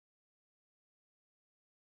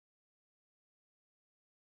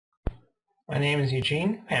My name is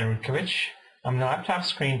Eugene Panrutkovich. I'm the laptop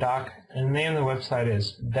screen doc, and the name of the website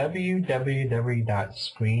is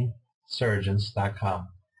www.screensurgeons.com.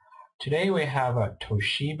 Today we have a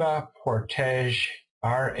Toshiba Portage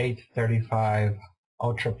R835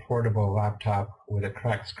 ultra portable laptop with a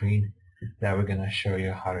cracked screen that we're going to show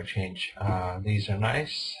you how to change. These are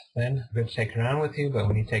nice, then good to take around with you, but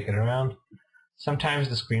when you take it around, sometimes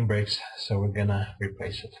the screen breaks, so we're going to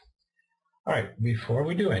replace it. Alright, before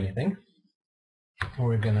we do anything,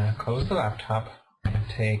 we're going to close the laptop and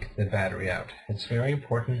take the battery out. It's very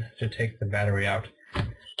important to take the battery out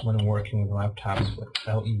when working with laptops with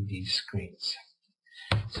LED screens.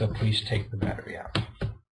 So please take the battery out.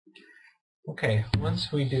 Okay,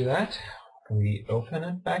 once we do that, we open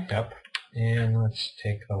it back up and let's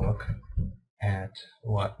take a look at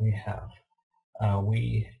what we have.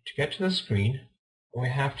 To get to the screen, we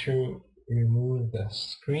have to remove the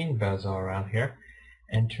screen bezel around here.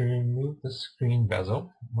 And to remove the screen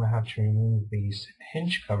bezel, we'll have to remove these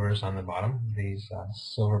hinge covers on the bottom, these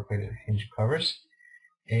silver-plated hinge covers,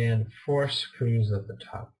 and 4 screws at the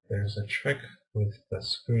top. There's a trick with the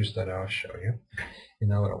screws that I'll show you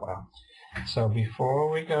in a little while. So before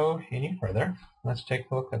we go any further, let's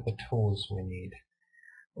take a look at the tools we need.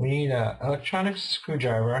 We need an electronic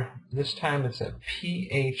screwdriver. This time it's a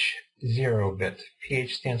PH0 bit.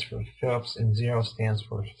 PH stands for Phillips and 0 stands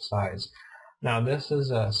for size. Now this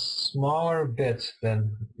is a smaller bit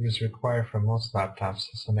than is required for most laptops,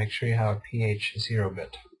 so make sure you have a PH0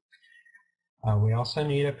 bit. We also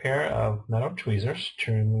need a pair of metal tweezers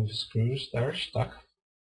to remove screws that are stuck,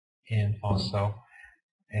 and also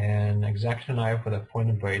an X-Acto knife with a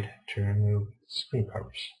pointed blade to remove screw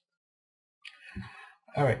covers.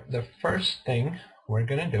 Alright, the first thing we're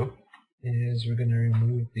going to do is we're going to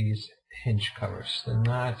remove these hinge covers. They're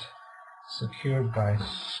not secured by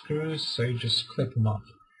screws, so you just clip them off.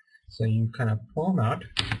 So you kind of pull them out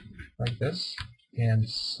like this and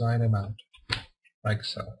slide them out like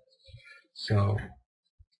so. So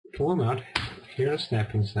pull them out, hear a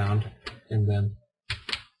snapping sound, and then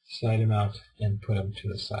slide them out and put them to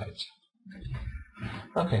the sides.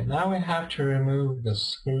 Okay, now we have to remove the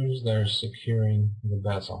screws that are securing the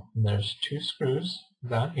bezel. There's 2 screws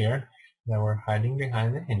down here that were hiding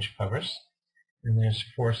behind the hinge covers, and there's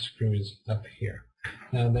 4 screws up here.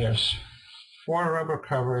 Now there's 4 rubber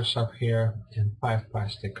covers up here and 5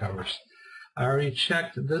 plastic covers. I already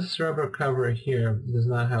checked. This rubber cover here does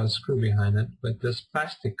not have a screw behind it, but this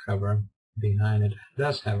plastic cover behind it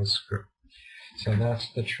does have a screw. So that's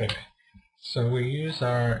the trick. So we use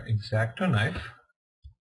our X-Acto knife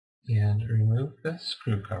and remove the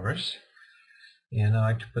screw covers. And I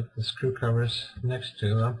like to put the screw covers next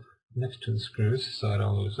to the screws so I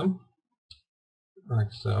don't lose them.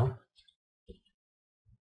 Like so.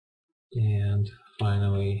 And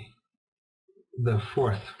finally the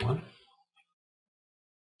 4th one.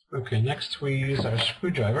 Okay, next we use our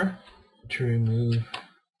screwdriver to remove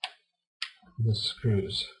the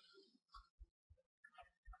screws.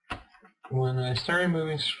 When I start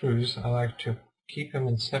removing screws, I like to keep them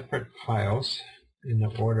in separate piles in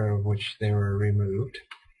the order of which they were removed.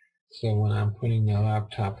 So when I'm putting the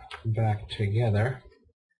laptop back together,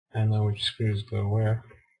 I know which screws go where.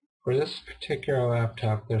 For this particular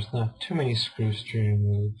laptop, there's not too many screws to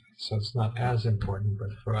remove, so it's not as important,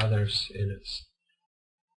 but for others it is.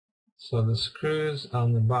 So the screws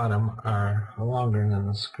on the bottom are longer than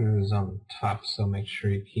the screws on the top, so make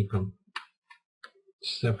sure you keep them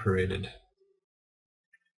separated.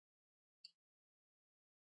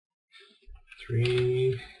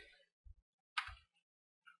 3,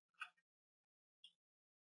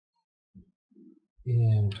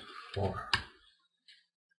 and 4.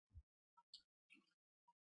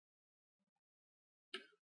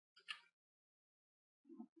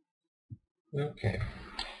 Okay.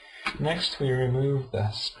 Next we remove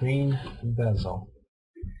the screen bezel.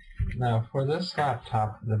 Now for this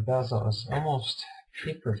laptop, the bezel is almost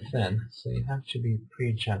paper thin, so you have to be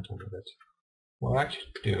pretty gentle with it. What I like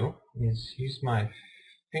to do is use my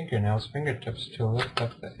fingertips to lift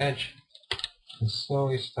up the edge and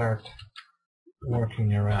slowly start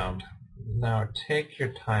working around. Now take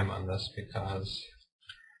your time on this because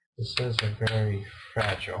this is a very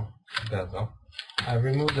fragile bezel. I've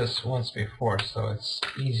removed this once before, so it's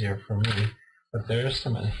easier for me, but there is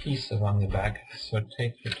some adhesive on the back, so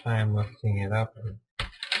take your time lifting it up and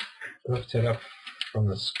lift it up from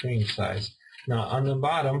the screen size. Now on the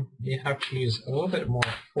bottom, you have to use a little bit more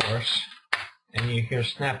force, and you hear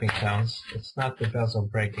snapping sounds. It's not the bezel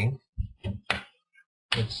breaking.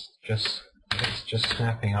 It's just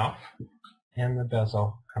snapping off, and the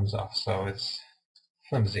bezel comes off, so it's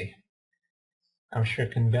flimsy. I'm sure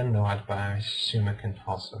it can bend a lot, but I assume it can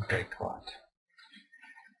also break a lot.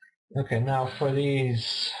 Okay, now for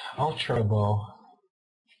these ultra-low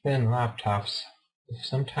thin laptops,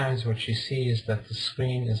 sometimes what you see is that the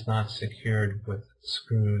screen is not secured with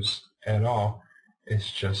screws at all.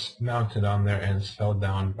 It's just mounted on there and it's held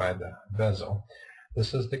down by the bezel.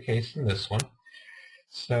 This is the case in this one.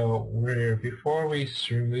 So before we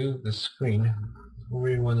remove the screen,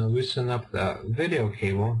 we want to loosen up the video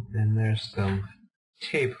cable, and there's some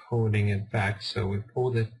tape holding it back. So we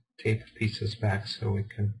pull the tape pieces back so we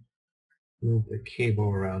can move the cable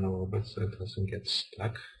around a little bit so it doesn't get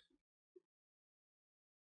stuck.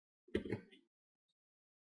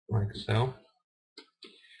 Like so.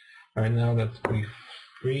 Alright, now that we've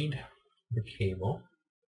freed the cable,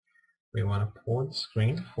 we want to pull the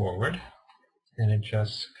screen forward, and it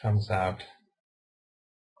just comes out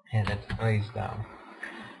and it lays down.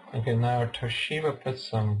 Okay, now Toshiba put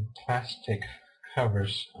some plastic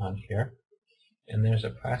covers on here, and there's a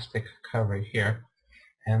plastic cover here,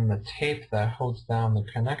 and the tape that holds down the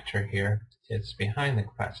connector here is behind the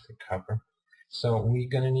plastic cover. So we're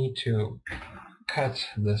going to need to cut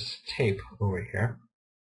this tape over here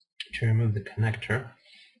to remove the connector,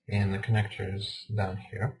 and the connector is down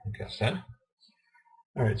here, like I said.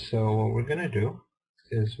 Alright, so what we're going to do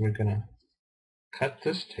is we're going to cut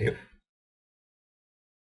this tape,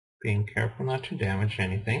 being careful not to damage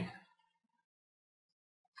anything,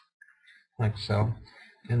 like so,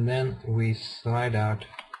 and then we slide out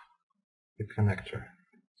the connector.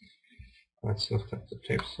 Let's lift up the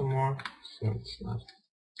tape some more so it's not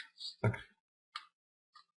stuck.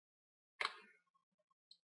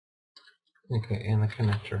 Okay, and the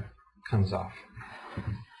connector comes off.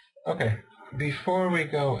 Okay, before we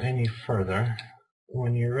go any further,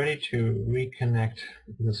 when you're ready to reconnect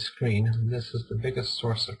the screen, this is the biggest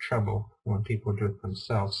source of trouble when people do it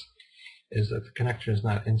themselves, is that the connector is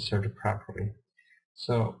not inserted properly.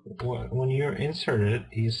 So when you're inserted it,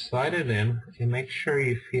 you slide it in and make sure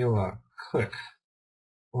you feel a click.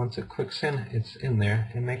 Once it clicks in, it's in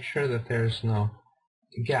there, and make sure that there's no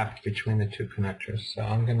gap between the two connectors. So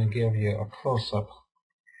I'm going to give you a close-up,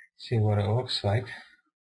 see what it looks like.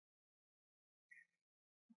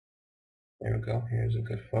 There we go, here's a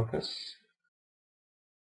good focus.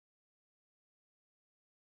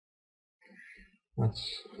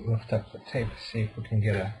 Let's lift up the tape, see if we can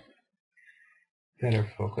get a better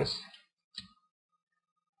focus.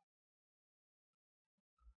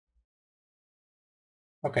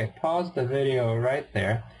 Okay, pause the video right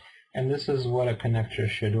there, and this is what a connector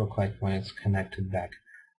should look like when it's connected back.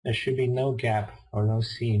 There should be no gap or no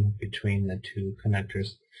seam between the two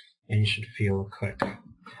connectors, and you should feel a click.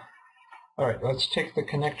 Alright, let's take the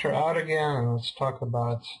connector out again and let's talk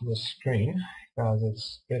about the screen, because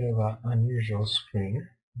it's a bit of an unusual screen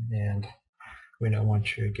and we don't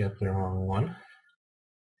want you to get the wrong one.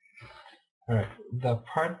 Alright, the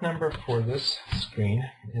part number for this screen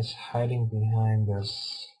is hiding behind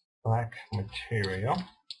this black material.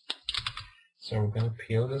 So we're going to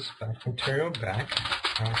peel this black material back.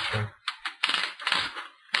 Actually,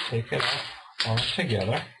 take it off all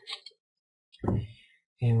together.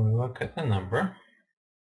 And we look at the number.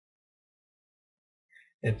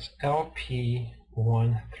 It's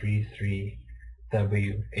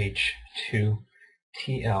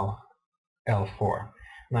LP133WH2TLL4.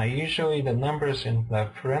 Now usually the numbers in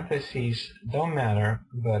the parentheses don't matter,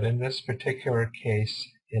 but in this particular case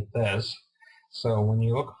it does. So when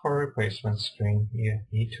you look for a replacement screen, you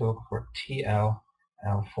need to look for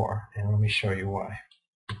TLL4, and let me show you why.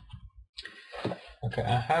 Okay,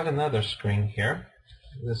 I have another screen here.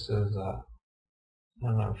 This is, I'm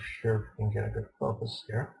not sure if we can get a good focus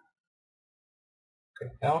here.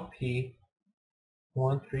 Okay,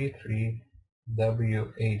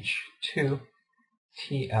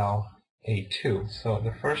 LP133WH2TLA2. So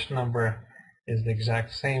the first number is the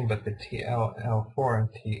exact same, but the TLL4 and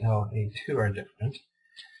TLA2 are different.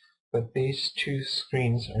 But these two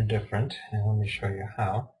screens are different, and let me show you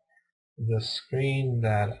how. The screen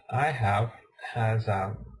that I have has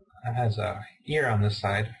a ear on the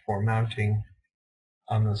side for mounting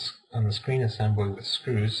on the screen assembly with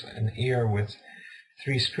screws, an ear with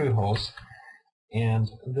 3 screw holes, and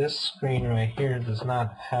this screen right here does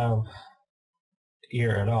not have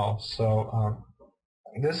ear at all. So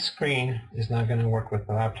this screen is not going to work with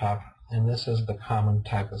the laptop, and this is the common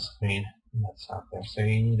type of screen that's out there. So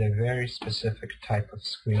you need a very specific type of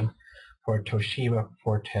screen for Toshiba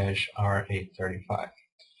Portage R835.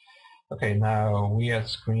 Okay, now we at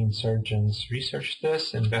Screen Surgeons researched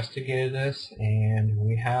this, investigated this, and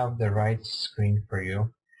we have the right screen for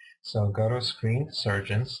you. So go to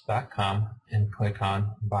screensurgeons.com and click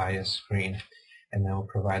on Buy a Screen. and then we'll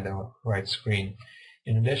provide the right screen.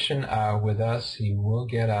 In addition, with us, you will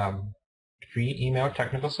get free email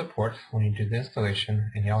technical support when you do the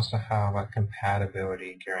installation, and you also have a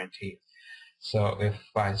compatibility guarantee. So if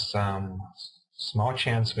by some small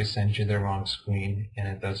chance we send you the wrong screen and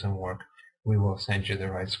it doesn't work, we will send you the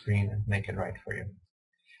right screen and make it right for you.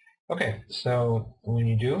 Okay, so when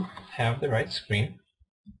you do have the right screen,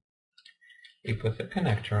 you put the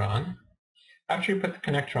connector on. After you put the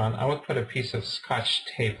connector on, I would put a piece of Scotch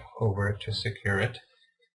tape over it to secure it.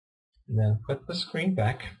 And then put the screen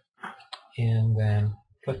back, and then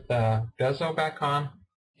put the bezel back on,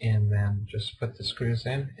 and then just put the screws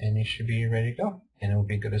in, and you should be ready to go, and it will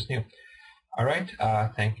be good as new. All right,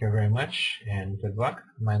 thank you very much, and good luck.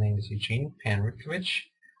 My name is Eugene Panrukovich.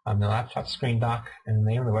 I'm the laptop screen doc, and the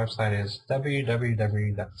name of the website is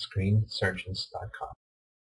www.screensurgeons.com.